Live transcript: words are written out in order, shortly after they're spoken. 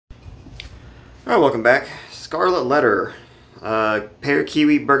Alright, welcome back. Scarlet Letter. Pear,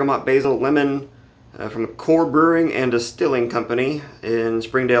 kiwi, bergamot, basil, lemon from Core Brewing and Distilling Company in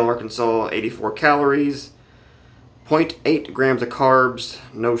Springdale, Arkansas. 84 calories, 0.8 grams of carbs,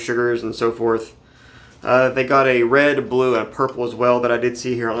 no sugars, and so forth. They got a red, blue, and a purple as well that I did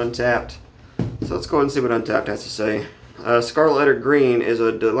see here on Untapped. So let's go ahead and see what Untapped has to say. Scarlet Letter Green is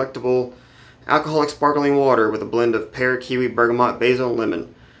a delectable alcoholic sparkling water with a blend of pear, kiwi, bergamot, basil, and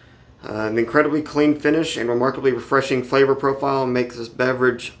lemon. An incredibly clean finish and remarkably refreshing flavor profile makes this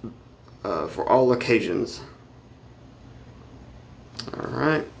beverage for all occasions.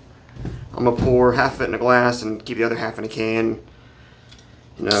 Alright, I'm going to pour half of it in a glass and keep the other half in a can.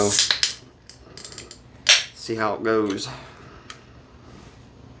 You know, see how it goes.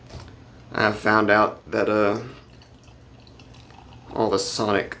 I have found out that all the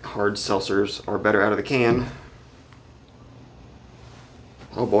Sonic hard seltzers are better out of the can.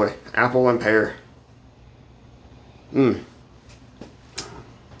 Oh boy, apple and pear. I'm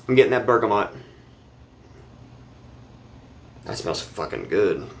getting that bergamot. That smells fucking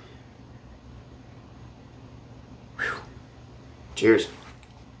good. Whew. Cheers.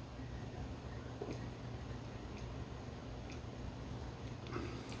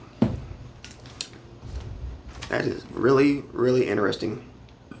 That is really, really interesting.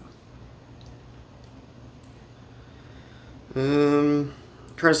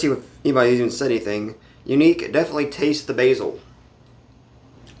 Trying to see if anybody even said anything. Unique, definitely taste the basil.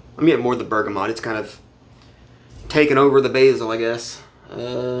 I'm getting more of the bergamot. It's kind of taken over the basil, I guess.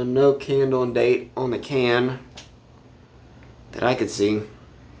 No candle and date on the can that I could see.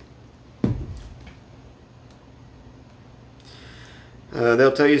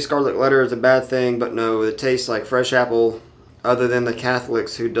 They'll tell you Scarlet Letter is a bad thing, but no, it tastes like fresh apple, other than the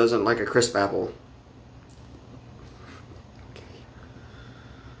Catholics who doesn't like a crisp apple.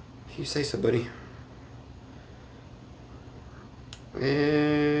 You say so, buddy.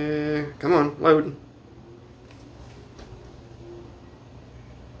 Come on, load.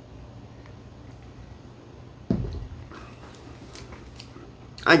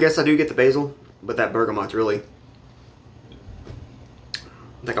 I guess I do get the basil, but that bergamot's really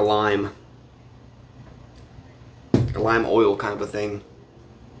like a lime oil kind of a thing.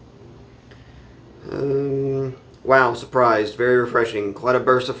 Wow, surprised. Very refreshing. Quite a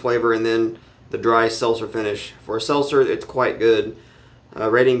burst of flavor, and then the dry seltzer finish. For a seltzer, it's quite good.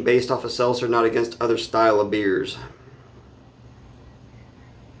 Rating based off of seltzer, not against other style of beers.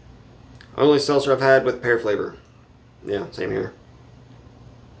 Only seltzer I've had with pear flavor. Yeah, same here.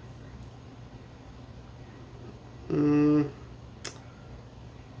 Alright,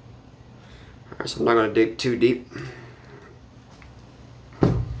 so I'm not going to dig too deep.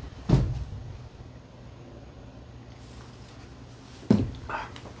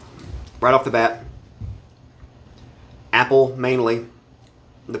 Right off the bat, apple mainly,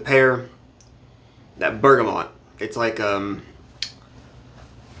 the pear, that bergamot. It's like,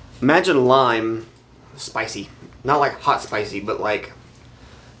 imagine lime spicy. Not like hot spicy, but like,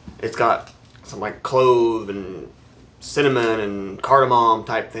 it's got some like clove and cinnamon and cardamom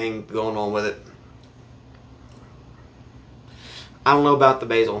type thing going on with it. I don't know about the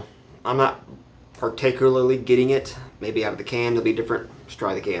basil. I'm not particularly getting it. Maybe out of the can it'll be different. Let's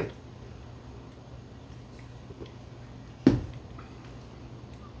try the can.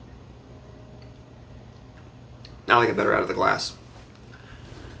 I like it better out of the glass.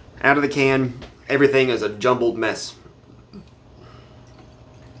 Out of the can, everything is a jumbled mess.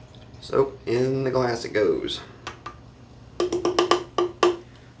 So, in the glass it goes.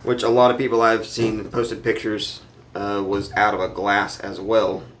 Which a lot of people I've seen posted pictures was out of a glass as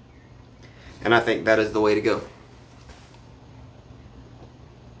well. And I think that is the way to go.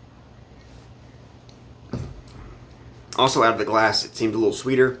 Also out of the glass, it seems a little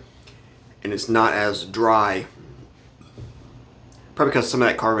sweeter. And it's not as dry. Probably because some of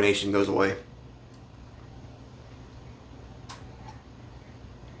that carbonation goes away.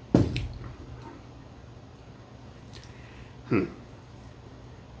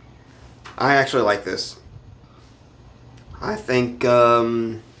 I actually like this. I think,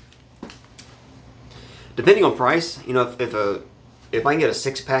 depending on price, you know, if I can get a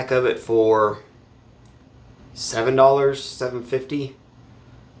 6-pack of it for $7, $7.50,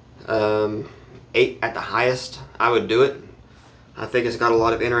 8 at the highest, I would do it. I think it's got a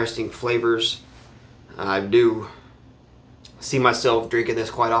lot of interesting flavors. I do see myself drinking this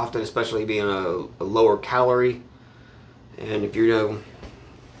quite often, especially being a lower calorie. And if you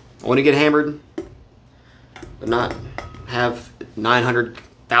want to get hammered, but not have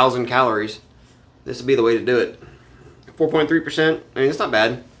 900,000 calories, this would be the way to do it. 4.3%, I mean, it's not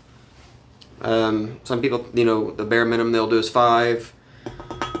bad. Some people, you know, the bare minimum they'll do is 5.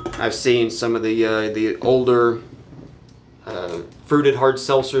 I've seen some of the older fruited hard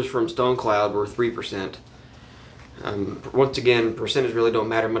seltzers from Stone Cloud were 3%. Once again, percentage really don't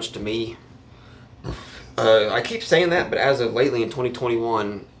matter much to me. I keep saying that, but as of lately in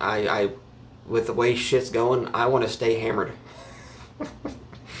 2021, I with the way shit's going, I want to stay hammered.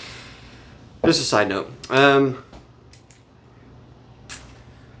 Just a side note. I'm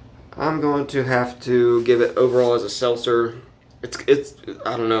going to have to give it overall as a seltzer. It's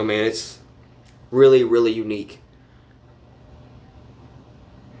I don't know, man. It's really, really unique.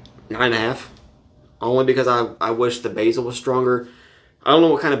 9.5. Only because I wish the basil was stronger. I don't know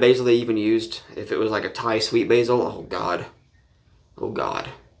what kind of basil they even used. If it was like a Thai sweet basil, oh god. Oh god.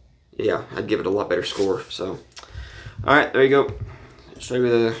 Yeah, I'd give it a lot better score. So, alright, there you go. Show you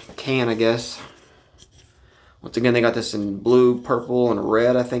the can, I guess. Once again, they got this in blue, purple, and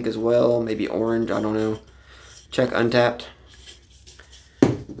red, I think, as well. Maybe orange, I don't know. Check Untapped.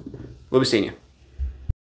 We'll be seeing you.